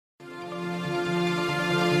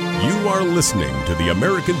You are listening to the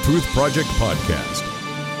American Truth Project podcast.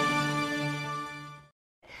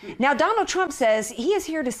 Now, Donald Trump says he is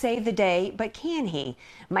here to save the day, but can he?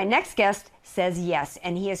 My next guest says yes,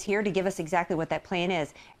 and he is here to give us exactly what that plan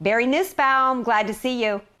is. Barry Nussbaum, glad to see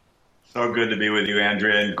you. So good to be with you,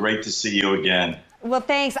 Andrea, and great to see you again. Well,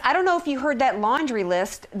 thanks. I don't know if you heard that laundry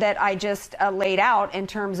list that I just laid out in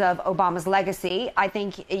terms of Obama's legacy. I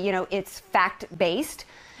think, it's fact-based,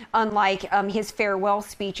 unlike his farewell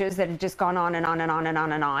speeches that have just gone on and on and on and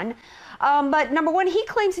on and on. But number one, he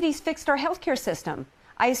claims that he's fixed our healthcare system.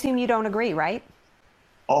 I assume you don't agree, right?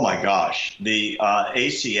 Oh, my gosh. The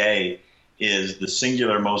ACA is the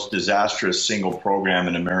singular most disastrous single program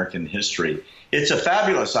in American history. It's a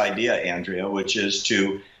fabulous idea, Andrea, which is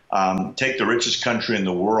to take the richest country in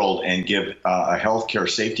the world and give a healthcare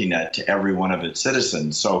safety net to every one of its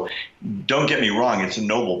citizens. So don't get me wrong, it's a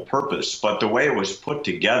noble purpose. But the way it was put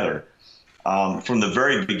together from the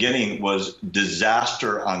very beginning was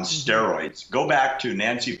disaster on steroids. Go back to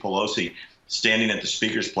Nancy Pelosi standing at the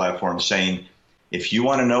speaker's platform saying, if you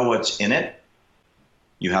want to know what's in it,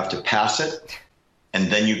 you have to pass it,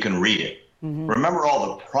 and then you can read it. Remember all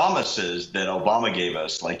the promises that Obama gave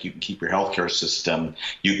us, like you can keep your healthcare system,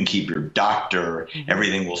 you can keep your doctor,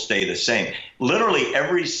 everything will stay the same. Literally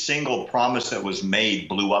every single promise that was made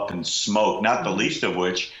blew up in smoke, not the least of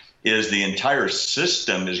which is the entire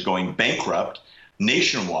system is going bankrupt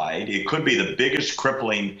nationwide. It could be the biggest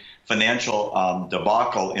crippling financial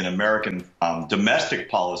debacle in American domestic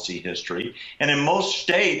policy history. And in most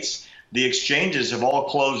states, the exchanges have all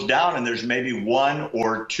closed down and there's maybe one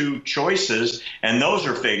or two choices, and those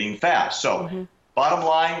are fading fast. So bottom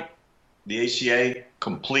line, the ACA,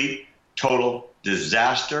 complete, total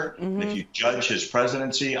disaster. If you judge his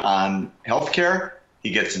presidency on healthcare, he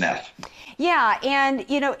gets an F. Yeah, and,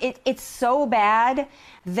 it's so bad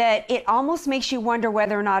that it almost makes you wonder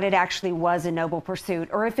whether or not it actually was a noble pursuit,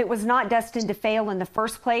 or if it was not destined to fail in the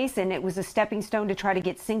first place and it was a stepping stone to try to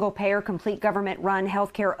get single-payer, complete government-run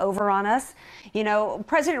healthcare over on us.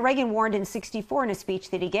 President Reagan warned in '64 in a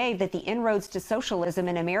speech that he gave that the inroads to socialism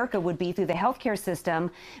in America would be through the healthcare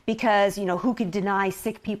system because, who could deny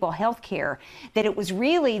sick people healthcare? That it was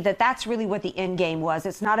really, that's really what the end game was.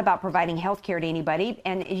 It's not about providing healthcare to anybody,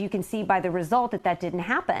 and you can see by the result that didn't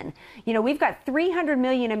happen. We've got 300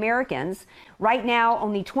 million Americans. Right now,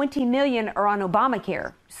 only 20 million are on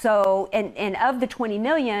Obamacare. So, and of the 20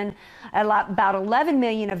 million, about 11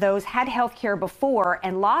 million of those had health care before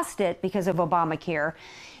and lost it because of Obamacare.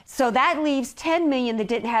 So that leaves 10 million that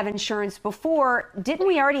didn't have insurance before. Didn't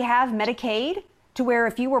we already have Medicaid to where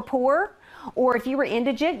if you were poor or if you were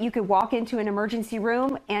indigent, you could walk into an emergency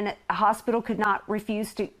room and a hospital could not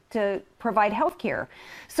refuse to provide health care?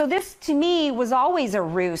 So this, to me, was always a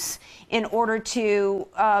ruse in order to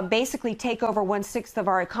basically take over 1/6 of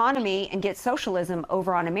our economy and get socialism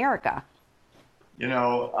over on America. If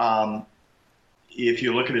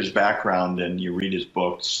you look at his background and you read his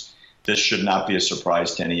books, this should not be a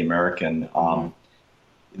surprise to any American.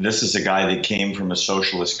 This is a guy that came from a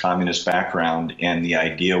socialist communist background, and the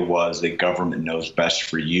idea was that government knows best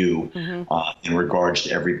for you in regards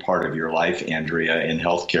to every part of your life, Andrea, in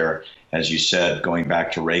healthcare. As you said, going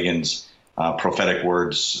back to Reagan's prophetic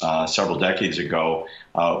words several decades ago,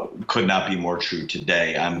 could not be more true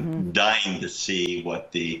today. I'm dying to see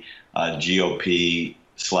what the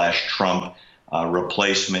GOP/Trump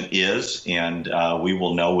replacement is, and we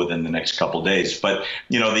will know within the next couple days. But,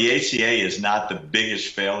 the ACA is not the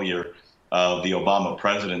biggest failure of the Obama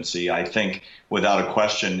presidency. I think, without a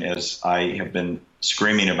question, as I have been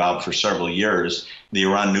screaming about for several years, the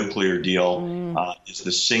Iran nuclear deal is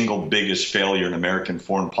the single biggest failure in American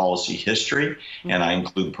foreign policy history, and I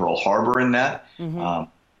include Pearl Harbor in that.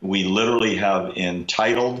 We literally have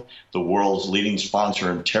entitled the world's leading sponsor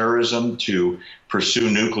of terrorism to pursue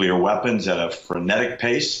nuclear weapons at a frenetic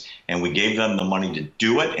pace, and we gave them the money to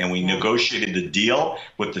do it, and we negotiated the deal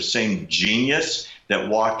with the same genius that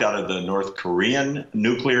walked out of the North Korean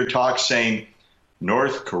nuclear talks saying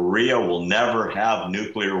North Korea will never have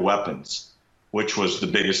nuclear weapons, which was the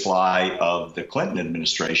biggest lie of the Clinton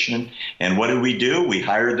administration. And what did we do? We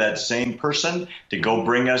hired that same person to go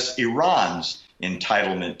bring us Iran's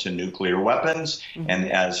entitlement to nuclear weapons.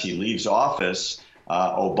 And as he leaves office,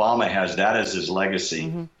 Obama has that as his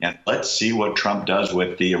legacy. And let's see what Trump does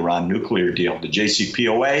with the Iran nuclear deal. The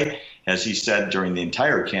JCPOA, as he said during the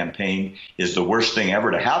entire campaign, is the worst thing ever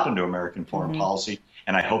to happen to American foreign policy.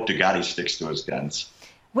 And I hope to God he sticks to his guns.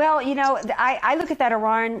 Well, I look at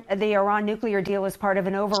the Iran nuclear deal as part of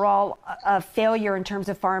an overall failure in terms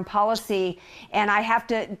of foreign policy. And I have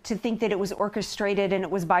to think that it was orchestrated and it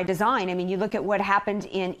was by design. I mean, you look at what happened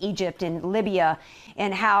in Egypt and Libya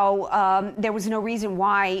and how there was no reason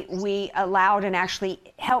why we allowed and actually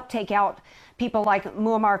helped take out people like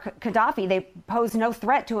Muammar Gaddafi. They posed no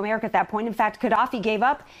threat to America at that point. In fact, Gaddafi gave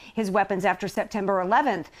up his weapons after September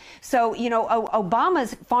 11th. So,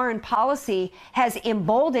 Obama's foreign policy has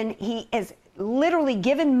emboldened, he has literally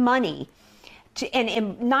given money to,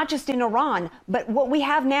 and not just in Iran, but what we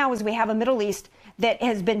have now is we have a Middle East that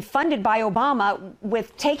has been funded by Obama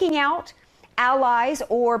with taking out allies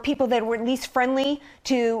or people that were at least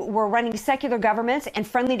were running secular governments and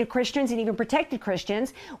friendly to Christians and even protected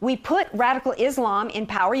Christians. We put radical Islam in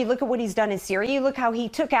power. You look at what he's done in Syria. You look how he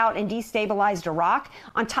took out and destabilized Iraq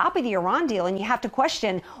on top of the Iran deal. And you have to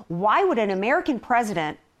question, why would an American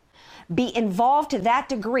president be involved to that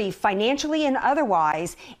degree, financially and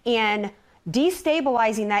otherwise, in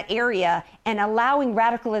destabilizing that area and allowing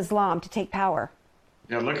radical Islam to take power?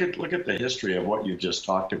 Yeah, look at the history of what you just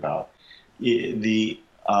talked about. The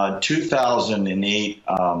 2008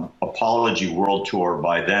 apology world tour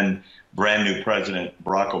by then brand new President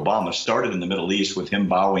Barack Obama started in the Middle East with him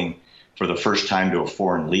bowing for the first time to a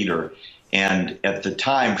foreign leader. And at the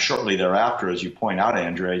time, shortly thereafter, as you point out,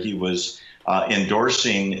 Andrea, he was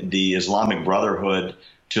endorsing the Islamic Brotherhood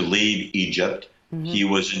to lead Egypt. Mm-hmm. He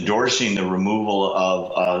was endorsing the removal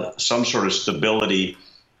of some sort of stability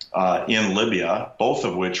in Libya, both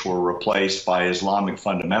of which were replaced by Islamic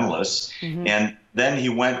fundamentalists. Mm-hmm. And then he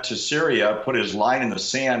went to Syria, put his line in the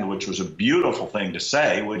sand, which was a beautiful thing to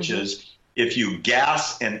say, which mm-hmm. is if you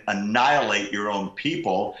gas and annihilate your own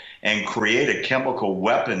people and create a chemical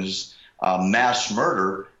weapons mass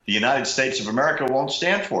murder, the United States of America won't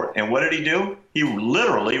stand for it. And what did he do? He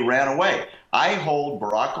literally ran away. I hold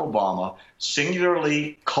Barack Obama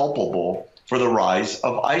singularly culpable for the rise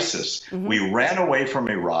of ISIS. Mm-hmm. We ran away from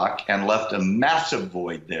Iraq and left a massive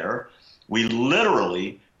void there. We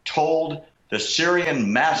literally told the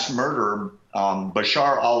Syrian mass murderer,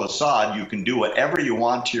 Bashar al-Assad, you can do whatever you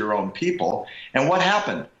want to your own people. And what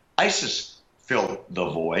happened? ISIS filled the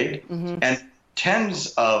void, mm-hmm. and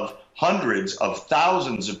hundreds of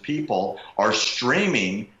thousands of people are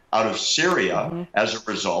streaming out of Syria mm-hmm. as a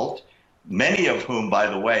result, many of whom, by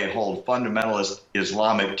the way, hold fundamentalist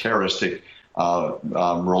Islamic terroristic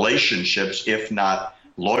relationships, if not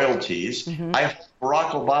loyalties. Mm-hmm. I hold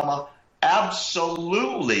Barack Obama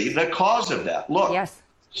absolutely the cause of that. Look, yes.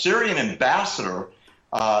 Syrian ambassador,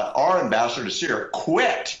 our ambassador to Syria,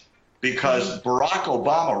 quit because mm-hmm. Barack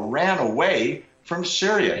Obama ran away from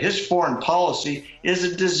Syria. His foreign policy is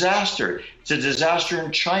a disaster. It's a disaster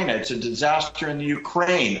in China. It's a disaster in the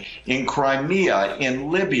Ukraine, in Crimea,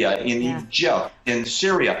 in Libya, in Egypt, in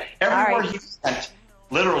Syria. Everywhere he went,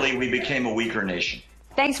 literally, we became a weaker nation.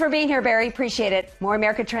 Thanks for being here, Barry. Appreciate it. More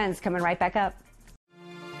America Trends coming right back up.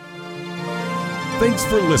 Thanks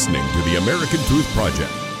for listening to the American Truth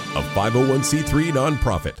Project, a 501c3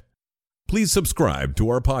 nonprofit. Please subscribe to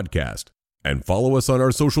our podcast and follow us on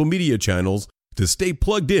our social media channels to stay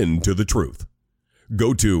plugged in to the truth.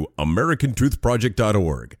 Go to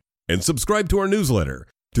americantruthproject.org and subscribe to our newsletter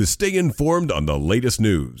to stay informed on the latest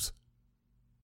news.